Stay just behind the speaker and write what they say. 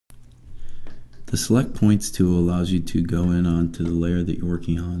The Select Points tool allows you to go in onto the layer that you're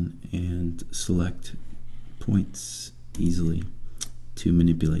working on and select points easily to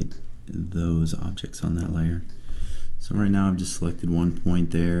manipulate those objects on that layer. So right now I've just selected one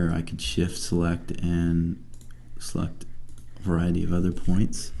point there. I could shift select and select a variety of other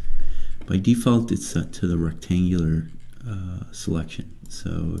points. By default it's set to the rectangular selection.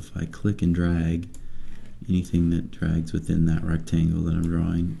 So if I click and drag, anything that drags within that rectangle that I'm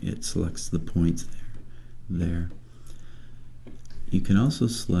drawing, it selects the points there. You can also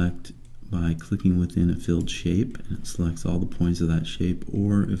select by clicking within a filled shape, and it selects all the points of that shape,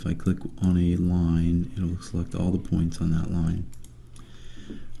 or if I click on a line, it'll select all the points on that line.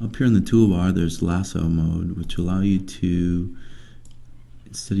 Up here in the toolbar there's Lasso Mode, which will allow you to,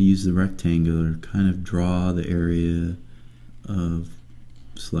 instead of use the rectangular, kind of draw the area of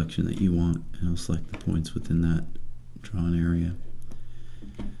selection that you want, and it'll select the points within that drawn area.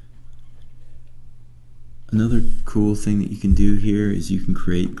 Another cool thing that you can do here is you can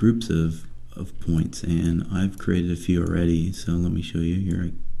create groups of points, and I've created a few already, so let me show you. Here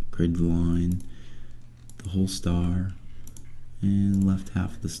I created the line, the whole star, and left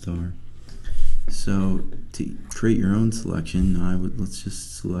half of the star. So to create your own selection, let's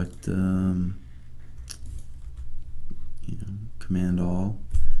just select Command All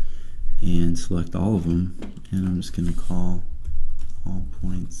and select all of them, and I'm just going to call all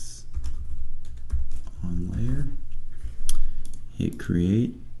points on layer, hit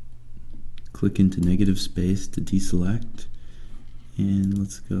create, click into negative space to deselect, and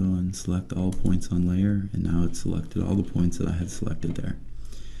let's go and select all points on layer, and now it's selected all the points that I had selected there.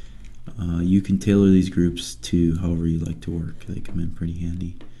 You can tailor these groups to however you like to work. They come in pretty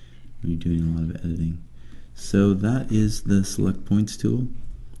handy when you're doing a lot of editing. So that is the Select Points tool.